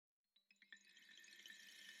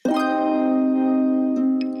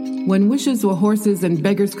When wishes were horses and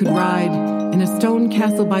beggars could ride, in a stone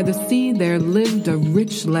castle by the sea there lived a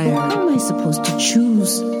rich lad. How am I supposed to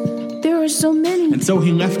choose? There are so many. And so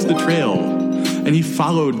he left the trail, and he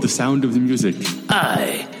followed the sound of the music.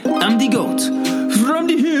 I am the goat from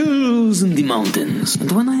the hills and the mountains.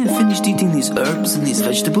 And when I have finished eating these herbs and these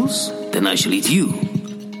vegetables, then I shall eat you,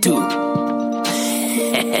 too.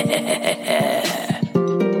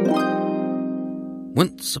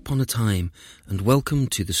 Once upon a time, and welcome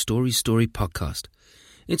to the Story podcast.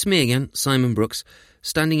 It's me again, Simon Brooks,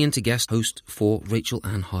 standing in to guest host for Rachel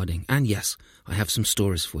Ann Harding. And yes, I have some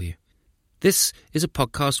stories for you. This is a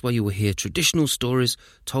podcast where you will hear traditional stories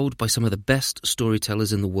told by some of the best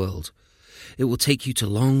storytellers in the world. It will take you to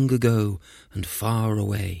long ago and far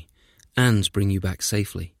away, and bring you back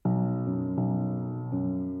safely.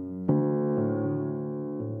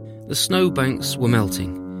 The snowbanks were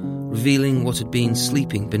melting, revealing what had been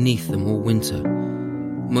sleeping beneath them all winter.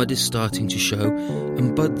 Mud is starting to show,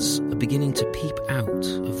 and buds are beginning to peep out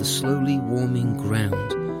of the slowly warming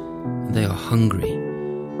ground, and they are hungry.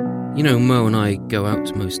 You know, Mo and I go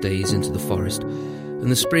out most days into the forest, and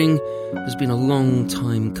the spring has been a long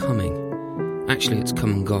time coming. Actually, it's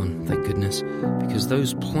come and gone, thank goodness, because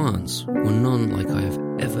those plants were none like I have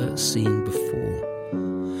ever seen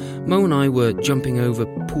before. Mo and I were jumping over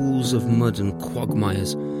pools of mud and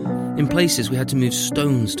quagmires. In places we had to move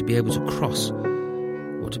stones to be able to cross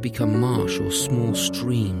what had become marsh or small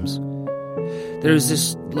streams. There is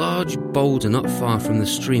this large boulder not far from the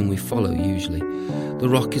stream we follow usually. The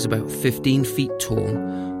rock is about 15 feet tall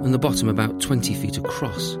and the bottom about 20 feet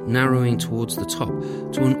across, narrowing towards the top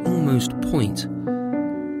to an almost point.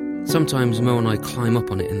 Sometimes Mo and I climb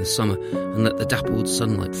up on it in the summer and let the dappled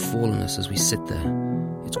sunlight fall on us as we sit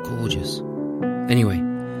there. It's gorgeous. Anyway,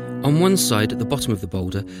 on one side, at the bottom of the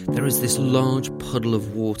boulder, there is this large puddle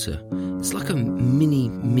of water. It's like a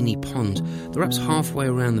mini pond, perhaps halfway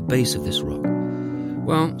around the base of this rock.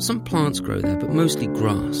 Well, some plants grow there, but mostly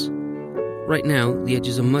grass. Right now, the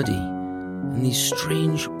edges are muddy, and these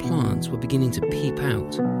strange plants were beginning to peep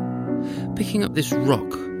out. Picking up this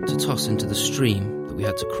rock to toss into the stream that we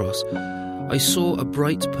had to cross, I saw a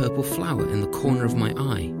bright purple flower in the corner of my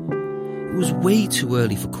eye. It was way too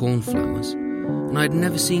early for cornflowers, and I had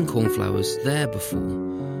never seen cornflowers there before,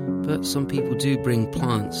 but some people do bring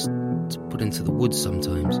plants to put into the woods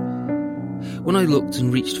sometimes. When I looked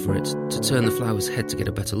and reached for it to turn the flower's head to get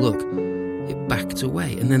a better look, it backed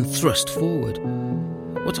away and then thrust forward.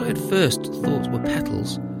 What I had first thought were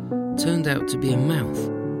petals turned out to be a mouth,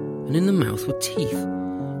 and in the mouth were teeth,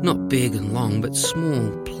 not big and long, but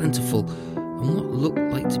small, plentiful, and what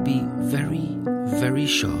looked like to be very, very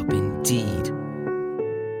sharp indeed.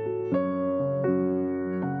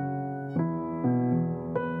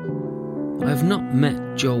 I have not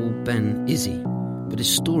met Joel Ben Izzy, but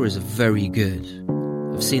his stories are very good.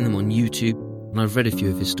 I've seen them on YouTube, and I've read a few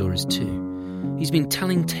of his stories too. He's been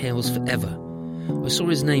telling tales forever. I saw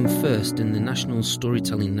his name first in the National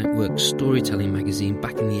Storytelling Network Storytelling magazine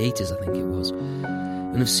back in the 80s, I think it was,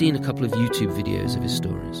 and I've seen a couple of YouTube videos of his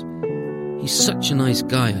stories. He's such a nice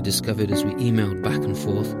guy, I discovered as we emailed back and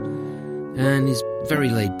forth, and he's very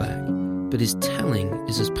laid back, but his telling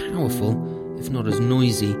is as powerful, if not as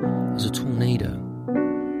noisy, as a tornado.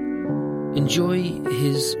 Enjoy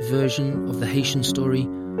his version of the Haitian story,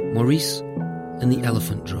 Maurice and the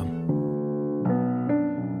Elephant Drum.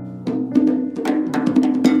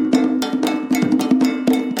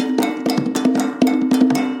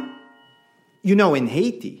 You know, in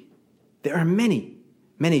Haiti, there are many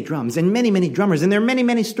drums and many drummers, and there are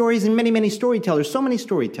many stories and many storytellers, so many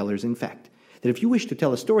storytellers, in fact, that if you wish to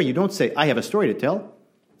tell a story, you don't say, I have a story to tell.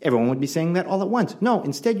 Everyone would be saying that all at once. No,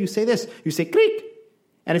 instead you say this. You say, creak.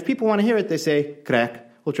 And if people want to hear it, they say, crack.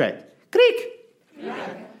 We'll try it. Creak.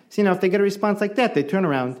 Crack. See, now, if they get a response like that, they turn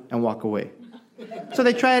around and walk away. So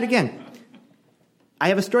they try it again. I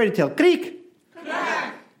have a story to tell. Creak.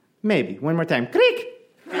 Crack. Maybe. One more time. Creak.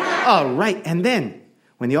 Crack. All right. And then,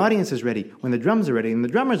 when the audience is ready, when the drums are ready, and the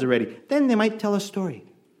drummers are ready, then they might tell a story.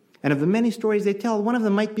 And of the many stories they tell, one of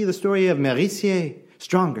them might be the story of Merisier,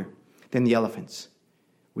 stronger than the elephants,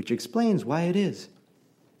 which explains why it is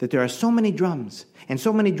that there are so many drums and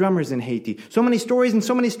so many drummers in Haiti, so many stories and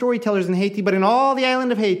so many storytellers in Haiti, but in all the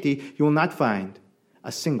island of Haiti, you will not find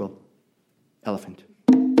a single elephant.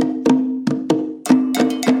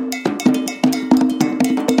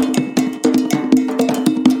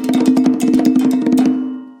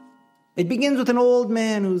 It begins with an old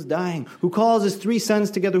man who's dying, who calls his 3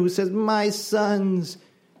 sons together, who says, my sons,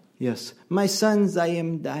 yes, my sons, I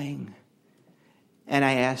am dying. And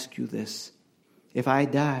I ask you this, if I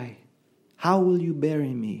die, how will you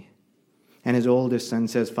bury me? And his oldest son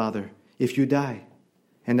says, Father, if you die,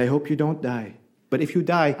 and I hope you don't die, but if you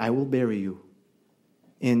die, I will bury you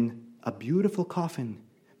in a beautiful coffin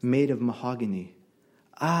made of mahogany.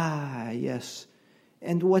 Ah, yes.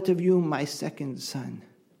 And what of you, my second son?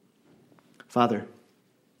 Father,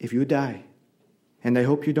 if you die, and I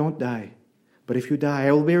hope you don't die, but if you die,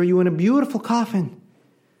 I will bury you in a beautiful coffin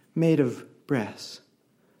made of brass.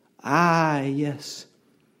 Ah, yes.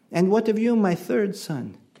 And what of you, my third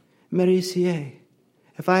son, Merisier?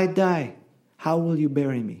 If I die, how will you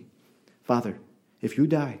bury me? Father, if you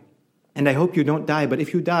die, and I hope you don't die, but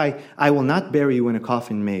if you die, I will not bury you in a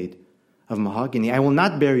coffin made of mahogany. I will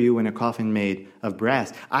not bury you in a coffin made of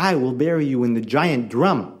brass. I will bury you in the giant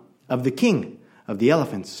drum of the king of the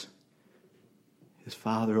elephants. His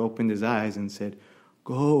father opened his eyes and said,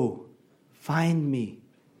 Go, find me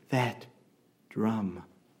that drum.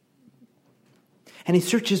 And he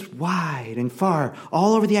searches wide and far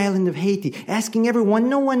all over the island of Haiti, asking everyone.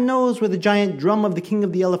 No one knows where the giant drum of the king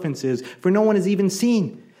of the elephants is, for no one has even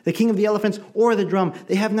seen the king of the elephants or the drum.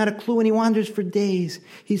 They have not a clue, and he wanders for days.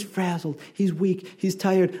 He's frazzled, he's weak, he's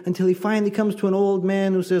tired, until he finally comes to an old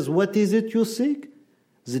man who says, What is it you seek?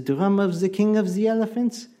 The drum of the king of the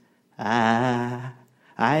elephants? Ah,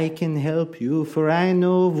 I can help you, for I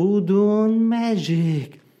know voodoo and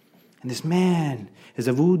magic. And this man is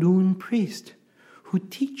a voodoo priest who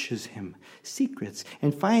teaches him secrets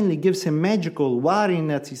and finally gives him magical wari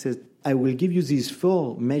nuts. He says, I will give you these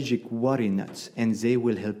 4 magic wari nuts, and they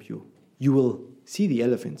will help you. You will see the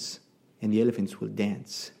elephants, and the elephants will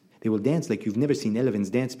dance. They will dance like you've never seen elephants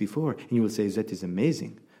dance before, and you will say, that is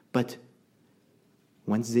amazing. But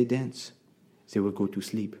once they dance, they will go to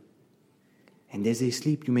sleep. And as they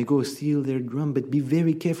sleep, you may go steal their drum, but be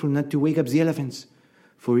very careful not to wake up the elephants.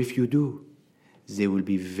 For if you do, they will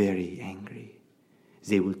be very angry.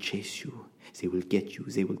 They will chase you. They will get you.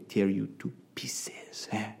 They will tear you to pieces.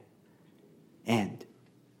 And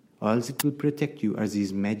all that will protect you are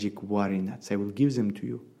these magic wari nuts. I will give them to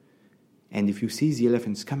you. And if you see the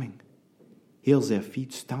elephants coming, hear their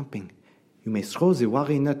feet stomping, you may throw the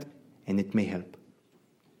wari nut, and it may help.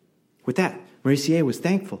 With that, Merisier was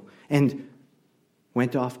thankful and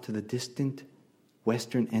went off to the distant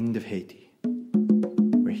western end of Haiti,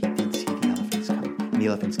 where he did see the elephants come. And the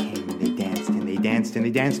elephants came, and they danced, and they danced, and they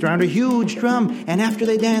danced around a huge drum. And after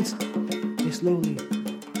they danced, they slowly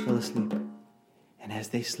fell asleep. And as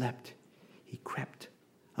they slept, he crept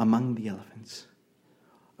among the elephants,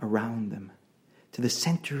 around them, to the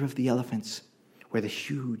center of the elephants, where the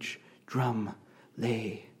huge drum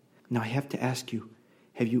lay. Now I have to ask you,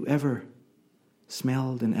 have you ever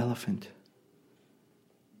smelled an elephant?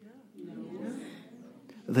 No.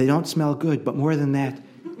 They don't smell good, but more than that,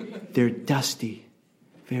 they're dusty,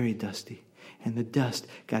 very dusty. And the dust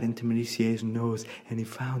got into Merisier's nose, and he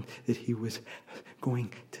found that he was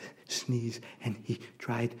going to sneeze, and he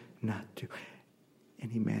tried not to,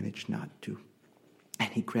 and he managed not to. And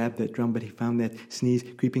he grabbed that drum, but he found that sneeze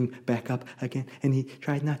creeping back up again, and he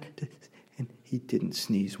tried not to, and he didn't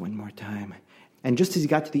sneeze one more time. And just as he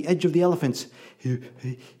got to the edge of the elephants, he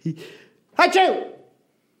Achoo!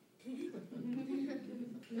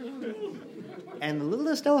 And the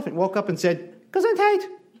littlest elephant woke up and said, Gesundheit!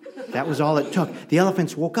 That was all it took. The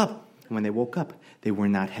elephants woke up. And when they woke up, they were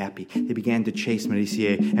not happy. They began to chase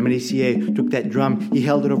Merisier. And Merisier took that drum, he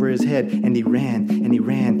held it over his head, and he ran, and he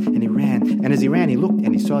ran, and he ran. And as he ran, he looked,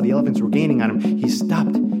 and he saw the elephants were gaining on him. He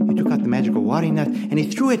stopped. He took out the magical wari nut, and he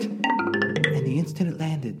threw it. And the instant it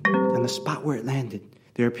landed, on the spot where it landed,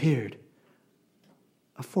 there appeared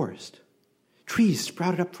a forest. Trees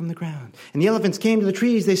sprouted up from the ground. And the elephants came to the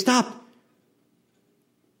trees. They stopped.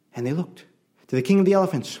 And they looked to the king of the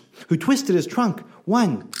elephants, who twisted his trunk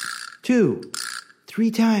 1, 2,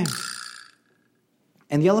 3 times.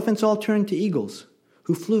 And the elephants all turned to eagles,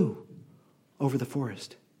 who flew over the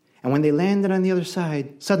forest. And when they landed on the other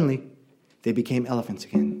side, suddenly they became elephants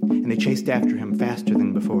again, and they chased after him faster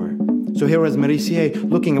than before. So here was Merisier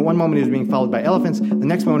looking. At one moment he was being followed by elephants, the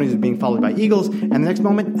next moment he was being followed by eagles, and the next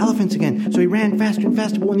moment elephants again. So he ran faster and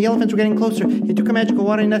faster, but when the elephants were getting closer, he took a magical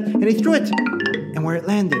wari nut and he threw it. And where it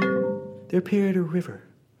landed, there appeared a river,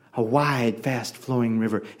 a wide, fast-flowing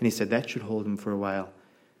river. And he said that should hold him for a while.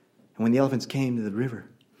 And when the elephants came to the river,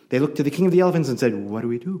 they looked to the king of the elephants and said, what do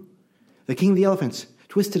we do? The king of the elephants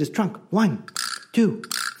twisted his trunk 1, 2,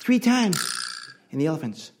 3 times. And the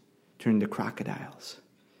elephants turned to crocodiles.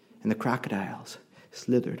 And the crocodiles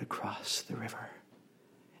slithered across the river.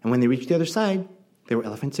 And when they reached the other side, there were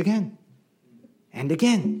elephants again. And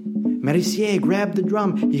again. Merisier grabbed the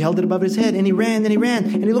drum. He held it above his head, and he ran, and he ran.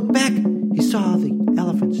 And he looked back. He saw the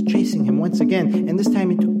elephants chasing him once again. And this time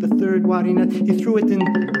he took the third wari nut. He threw it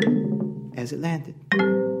in. as it landed,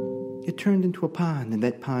 it turned into a pond, and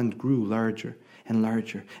that pond grew larger and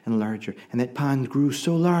larger and larger, and that pond grew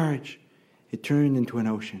so large, it turned into an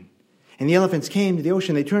ocean. And the elephants came to the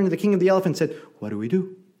ocean. They turned to the king of the elephants and said, "What do we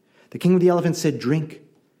do?" The king of the elephants said, "Drink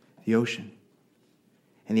the ocean."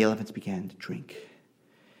 And the elephants began to drink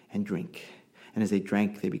and drink. And as they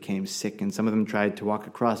drank, they became sick, and some of them tried to walk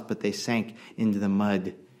across, but they sank into the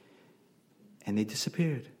mud, and they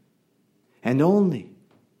disappeared. And only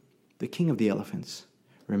the king of the elephants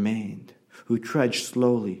remained, who trudged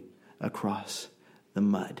slowly across the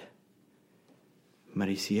mud.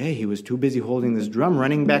 Merisier, he was too busy holding this drum,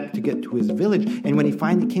 running back to get to his village, and when he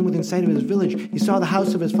finally came within sight of his village, he saw the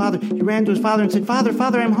house of his father. He ran to his father and said, "Father,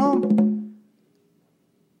 Father, I'm home."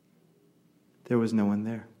 There was no one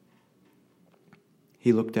there.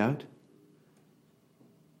 He looked out,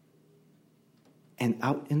 and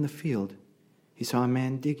out in the field, he saw a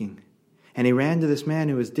man digging. And he ran to this man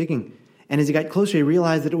who was digging, and as he got closer, he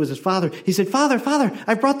realized that it was his father. He said, "Father, Father,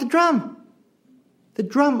 I brought the drum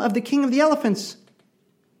of the king of the elephants."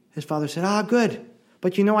 His father said, "Ah, good,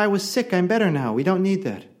 but you know I was sick. I'm better now. We don't need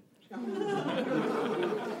that."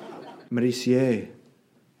 Merisier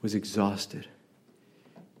was exhausted.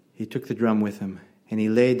 He took the drum with him, and he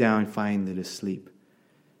lay down finally to sleep.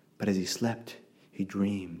 But as he slept, he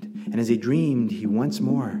dreamed. And as he dreamed, he once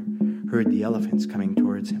more heard the elephants coming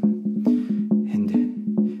towards him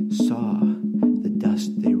and saw the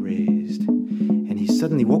dust they raised. And he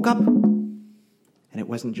suddenly woke up. And it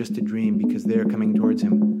wasn't just a dream, because there coming towards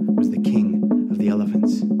him was the king of the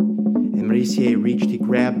elephants. And Merisier reached, he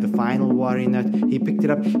grabbed the final watering nut, he picked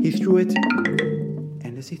it up, he threw it.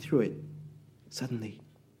 And as he threw it, suddenly,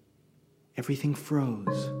 everything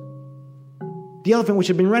froze. The elephant, which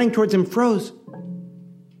had been running towards him, froze.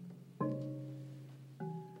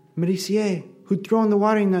 Merisier, who'd thrown the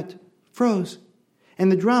watering nut, froze.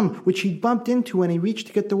 And the drum, which he'd bumped into when he reached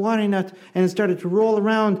to get the watering nut and it started to roll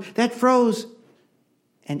around, that froze.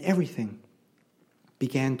 And everything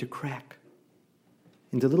began to crack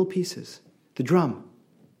into little pieces. The drum,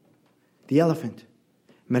 the elephant,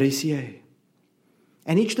 Merisier.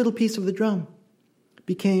 And each little piece of the drum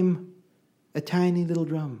became a tiny little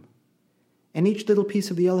drum. And each little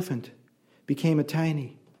piece of the elephant became a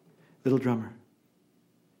tiny little drummer.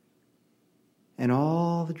 And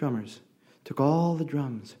all the drummers took all the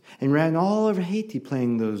drums and ran all over Haiti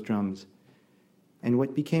playing those drums. And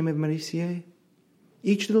what became of Merisier?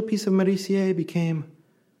 Each little piece of Merisier became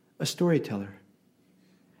a storyteller.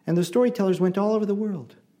 And the storytellers went all over the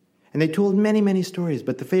world. And they told many, many stories,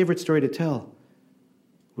 but the favorite story to tell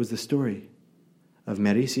was the story of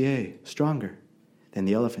Merisier, stronger than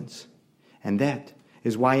the elephants. And that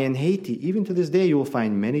is why in Haiti, even to this day, you will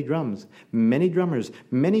find many drums, many drummers,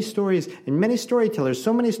 many stories, and many storytellers,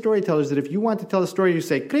 so many storytellers that if you want to tell a story, you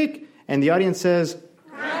say, "Creak," and the audience says,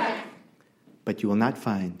 "Crack." But you will not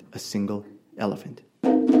find a single elephant.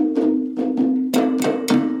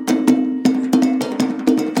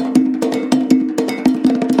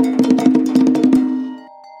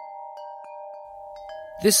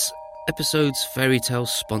 This episode's fairy tale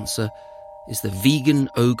sponsor is the Vegan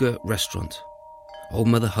Ogre Restaurant. Old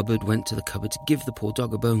Mother Hubbard went to the cupboard to give the poor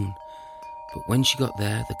dog a bone. But when she got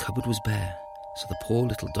there, the cupboard was bare, so the poor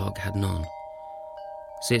little dog had none.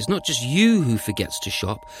 See, it's not just you who forgets to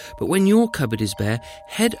shop, but when your cupboard is bare,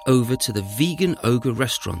 head over to the Vegan Ogre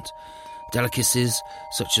Restaurant. Delicacies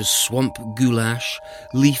such as swamp goulash,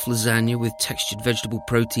 leaf lasagna with textured vegetable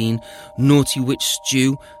protein, naughty witch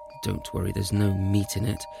stew. Don't worry, there's no meat in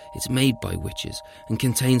it. It's made by witches and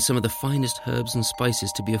contains some of the finest herbs and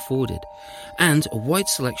spices to be afforded. And a wide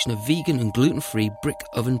selection of vegan and gluten-free brick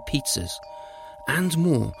oven pizzas. And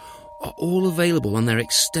more are all available on their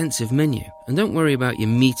extensive menu. And don't worry about your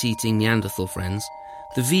meat-eating Neanderthal friends.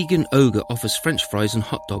 The Vegan Ogre offers French fries and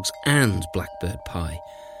hot dogs and blackbird pie.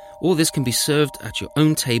 All this can be served at your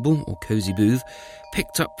own table or cosy booth,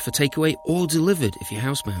 picked up for takeaway or delivered if you're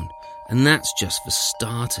housebound. And that's just for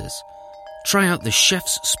starters. Try out the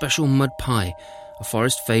chef's special mud pie, a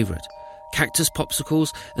forest favourite, cactus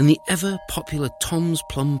popsicles, and the ever-popular Tom's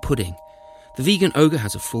plum pudding. The Vegan Ogre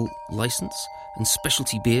has a full licence and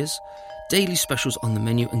specialty beers, daily specials on the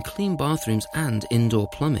menu, and clean bathrooms and indoor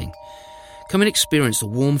plumbing. Come and experience the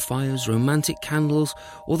warm fires, romantic candles,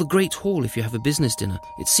 or the Great Hall if you have a business dinner.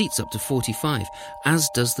 It seats up to 45, as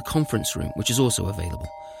does the conference room, which is also available.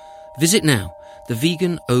 Visit now, the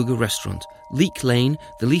Vegan Ogre Restaurant, Leek Lane,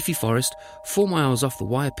 the Leafy Forest, 4 miles off the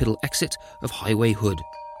Wyrepiddle exit of Highway Hood.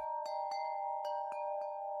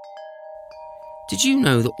 Did you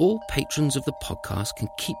know that all patrons of the podcast can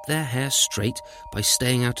keep their hair straight by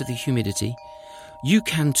staying out of the humidity? You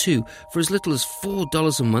can too, for as little as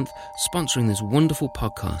 $4 a month, sponsoring this wonderful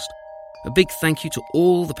podcast. A big thank you to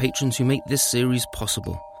all the patrons who make this series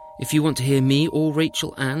possible. If you want to hear me or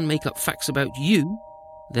Rachel Ann make up facts about you,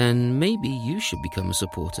 then maybe you should become a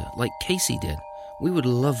supporter, like Casey did. We would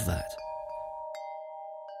love that.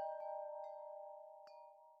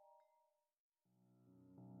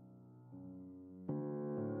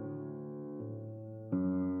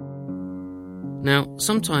 Now,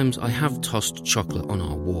 sometimes I have tossed chocolate on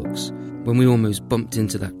our walks. When we almost bumped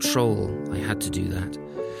into that troll, I had to do that.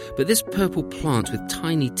 But this purple plant with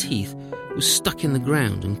tiny teeth was stuck in the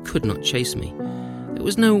ground and could not chase me. There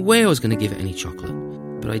was no way I was going to give it any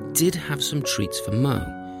chocolate, but I did have some treats for Mo.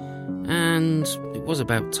 And it was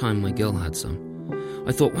about time my girl had some.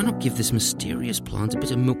 I thought, why not give this mysterious plant a bit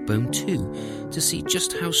of milkbone too, to see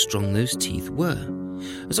just how strong those teeth were.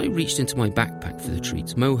 As I reached into my backpack for the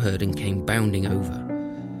treats, Mo heard and came bounding over.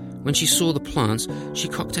 When she saw the plants, she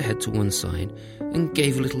cocked her head to one side and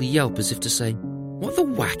gave a little yelp as if to say, "What the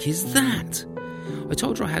whack is that?" I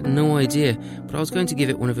told her I had no idea, but I was going to give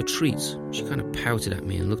it one of her treats. She kind of pouted at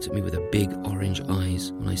me and looked at me with her big orange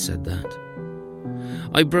eyes when I said that.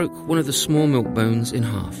 I broke one of the small milk bones in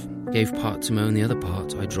half, gave part to Mo and the other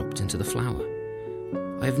part I dropped into the flour.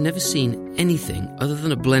 I have never seen anything other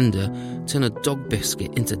than a blender turn a dog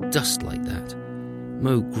biscuit into dust like that.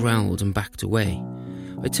 Mo growled and backed away.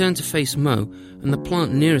 I turned to face Mo, and the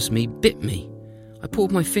plant nearest me bit me. I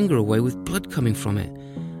pulled my finger away with blood coming from it.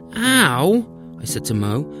 "Ow!" I said to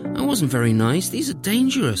Mo. "That wasn't very nice. These are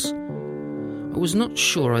dangerous." I was not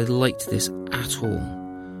sure I liked this at all,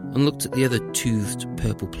 and looked at the other toothed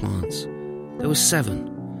purple plants. There were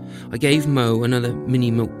 7. I gave Mo another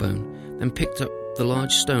mini milk bone, then picked up the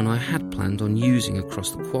large stone I had planned on using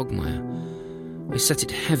across the quagmire. I set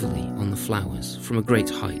it heavily on the flowers from a great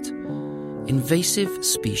height. Invasive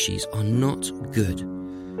species are not good.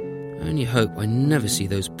 I only hope I never see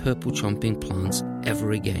those purple chomping plants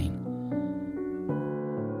ever again.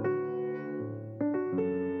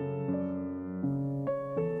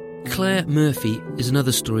 Claire Murphy is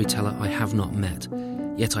another storyteller I have not met,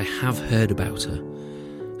 yet I have heard about her.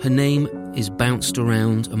 Her name is bounced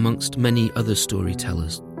around amongst many other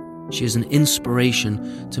storytellers. She is an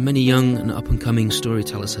inspiration to many young and up-and-coming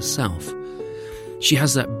storytellers herself. She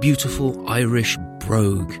has that beautiful Irish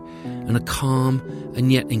brogue and a calm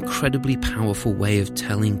and yet incredibly powerful way of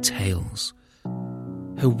telling tales.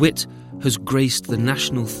 Her wit has graced the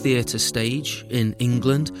National Theatre stage in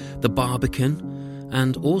England, the Barbican,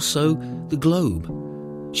 and also the Globe.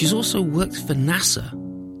 She's also worked for NASA,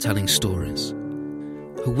 telling stories.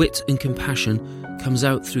 Her wit and compassion comes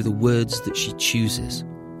out through the words that she chooses,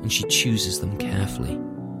 and she chooses them carefully.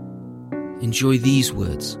 Enjoy these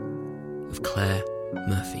words of Claire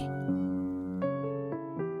Murphy.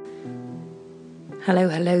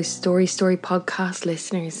 Hello, Story podcast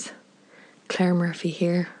listeners. Claire Murphy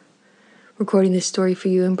here, recording this story for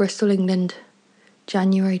you in Bristol, England,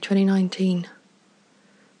 January 2019.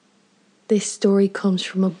 This story comes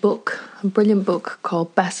from a brilliant book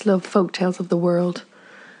called Best Loved Folktales of the World,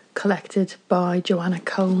 collected by Joanna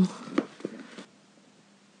Cole.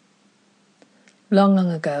 Long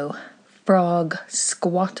ago, Frog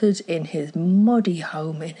squatted in his muddy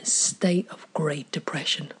home in a state of great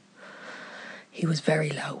depression. He was very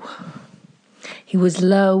low. He was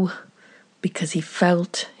low because he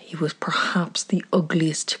felt he was perhaps the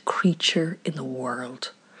ugliest creature in the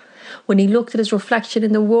world. When he looked at his reflection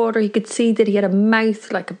in the water, he could see that he had a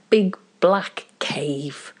mouth like a big black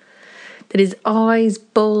cave, that his eyes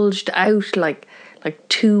bulged out like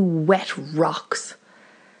 2 wet rocks.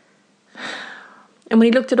 And when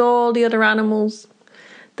he looked at all the other animals,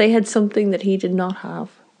 they had something that he did not have.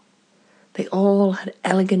 They all had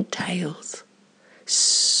elegant tails,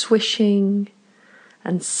 swishing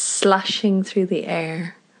and slashing through the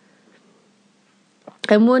air.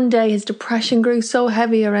 And one day his depression grew so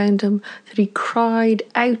heavy around him that he cried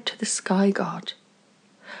out to the sky god.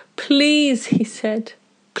 "Please," he said,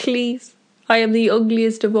 "please, I am the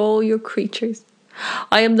ugliest of all your creatures.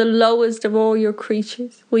 I am the lowest of all your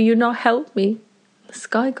creatures. Will you not help me?" The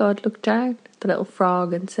sky god looked down at the little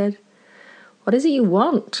frog and said, "What is it you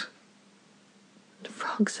want?" The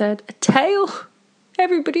frog said, "A tail.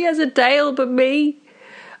 Everybody has a tail but me.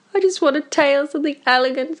 I just want a tail, something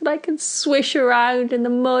elegant that I can swish around in the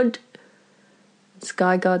mud." The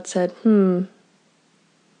sky god said,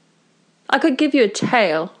 "I could give you a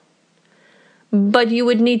tail, but you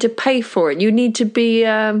would need to pay for it. You need to be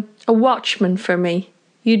a watchman for me.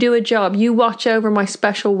 You do a job. You watch over my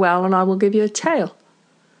special well and I will give you a tail."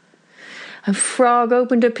 And Frog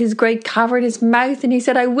opened up his great cavernous mouth and he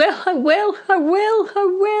said, I will.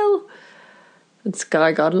 And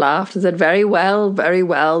Sky God laughed and said, very well,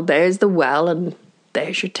 there's the well and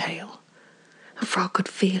there's your tail. And Frog could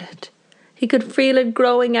feel it. He could feel it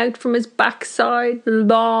growing out from his backside,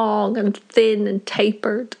 long and thin and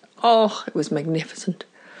tapered. Oh, it was magnificent.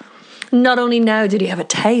 Not only now did he have a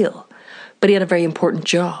tail, but he had a very important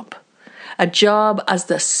job. A job as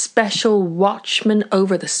the special watchman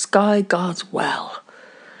over the Sky God's well.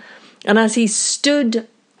 And as he stood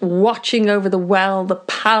watching over the well, the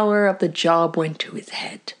power of the job went to his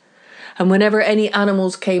head. And whenever any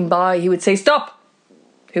animals came by, he would say, stop!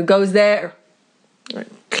 Who goes there? I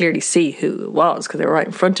clearly see who it was because they were right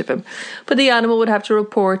in front of him. But the animal would have to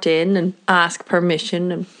report in and ask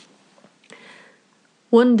permission. And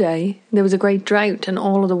one day there was a great drought and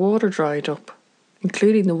all of the water dried up,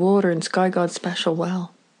 including the water in Sky God's special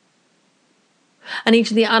well. And each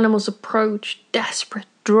of the animals approached, desperate,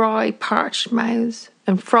 dry, parched mouths.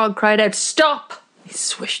 And Frog cried out, stop! He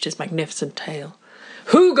swished his magnificent tail.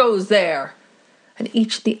 Who goes there? And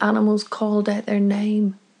each of the animals called out their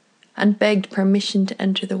name and begged permission to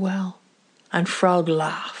enter the well. And Frog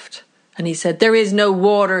laughed, and he said, there is no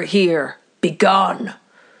water here. Begone.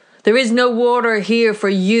 There is no water here for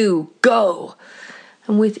you. Go.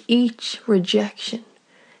 And with each rejection,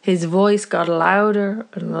 his voice got louder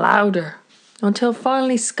and louder, until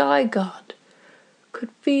finally Sky God could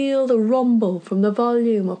feel the rumble from the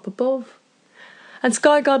volume up above. And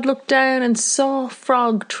Sky God looked down and saw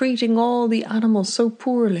Frog treating all the animals so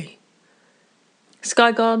poorly.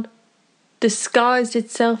 Sky God disguised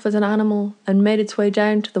itself as an animal and made its way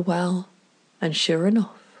down to the well. And sure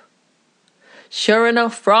enough,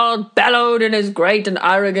 Frog bellowed in his great and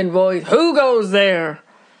arrogant voice, who goes there?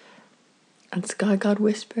 And Sky God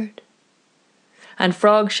whispered. And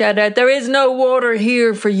Frog shouted out, there is no water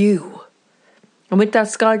here for you. And with that,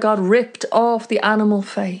 Sky God ripped off the animal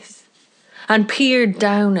face and peered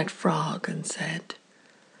down at Frog and said,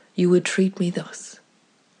 you would treat me thus.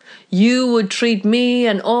 You would treat me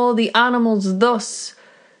and all the animals thus.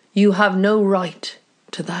 You have no right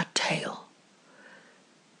to that tail.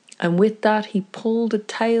 And with that, he pulled a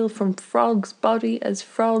tail from Frog's body as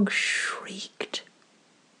Frog shrieked.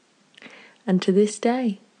 And to this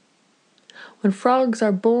day, when frogs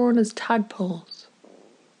are born as tadpoles,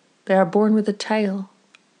 they are born with a tail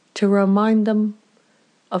to remind them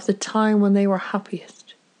of the time when they were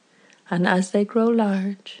happiest. And as they grow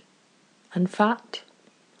large and fat,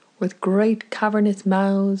 with great cavernous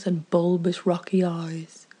mouths and bulbous rocky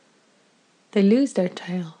eyes, they lose their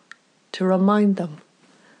tail to remind them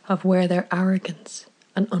of where their arrogance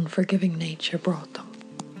and unforgiving nature brought them.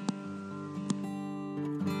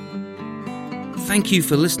 Thank you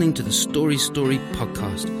for listening to the Story Story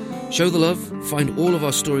podcast. Show the love, find all of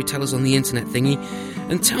our storytellers on the internet thingy,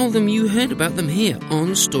 and tell them you heard about them here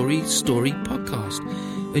on Story Story podcast.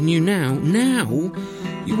 And now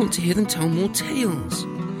you want to hear them tell more tales.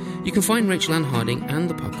 You can find Rachel Ann Harding and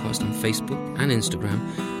the podcast on Facebook and Instagram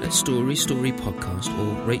at Story Story Podcast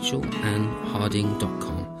or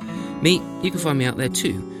rachelanharding.com. Me, you can find me out there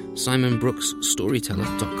too,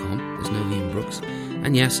 SimonBrooksStoryteller.com. There's no E in Brooks.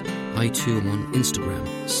 And yes, I too am on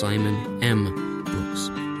Instagram, Simon M. Brooks.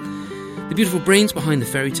 The beautiful brains behind the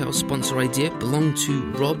fairy tale sponsor idea belong to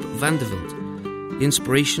Rob Vanderbilt. The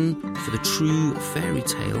inspiration for the true fairy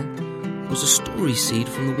tale was a story seed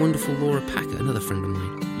from the wonderful Laura Packer, another friend of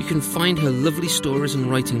mine. You can find her lovely stories and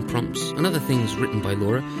writing prompts and other things written by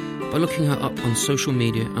Laura by looking her up on social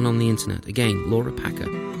media and on the internet. Again, Laura Packer.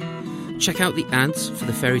 Check out the ads for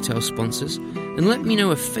the fairy tale sponsors and let me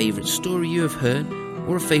know a favourite story you have heard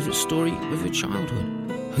or a favourite story of your childhood.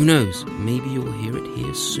 Who knows, maybe you'll hear it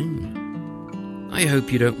here soon. I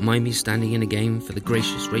hope you don't mind me standing in a game for the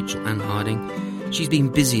gracious Rachel Ann Harding. She's been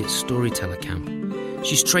busy at Storyteller Camp.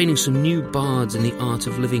 She's training some new bards in the art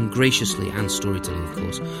of living graciously and storytelling, of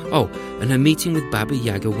course. Oh, and her meeting with Baba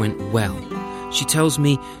Yaga went well. She tells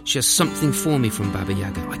me she has something for me from Baba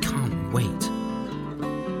Yaga. I can't wait.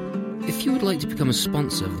 If you would like to become a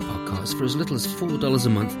sponsor of the podcast for as little as $4 a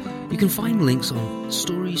month, you can find links on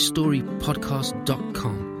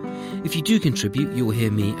storystorypodcast.com. If you do contribute, you will hear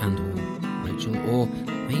me and or Rachel, or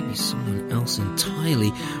maybe someone else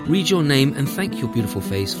entirely, read your name and thank your beautiful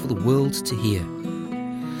face for the world to hear.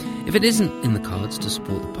 If it isn't in the cards to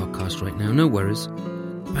support the podcast right now, no worries.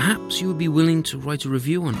 Perhaps you would be willing to write a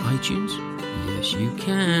review on iTunes? Yes, you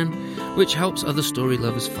can, which helps other story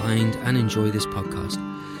lovers find and enjoy this podcast.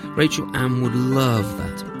 Rachel Ann would love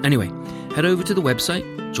that. Anyway, head over to the website,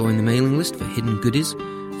 join the mailing list for hidden goodies,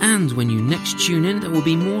 and when you next tune in, there will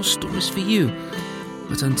be more stories for you.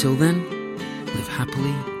 But until then, live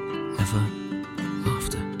happily ever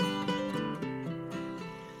after.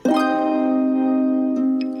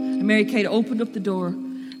 I Mary-Kate opened up the door,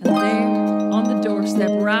 and there, on the doorstep,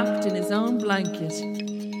 wrapped in his own blanket,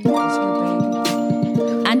 was her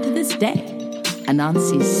baby. And to this day,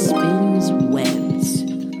 Anansi spins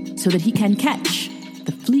webs so that he can catch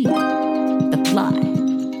the flea, the fly,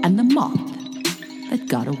 and the moth that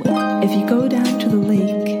got away. If you go down to the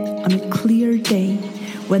lake on a clear day,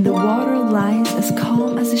 when the water lies as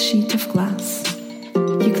calm as a sheet of glass,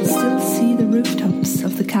 you can still see the rooftops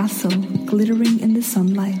of the castle glittering in the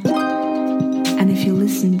sunlight. And if you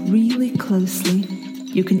listen really closely,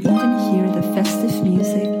 you can even hear the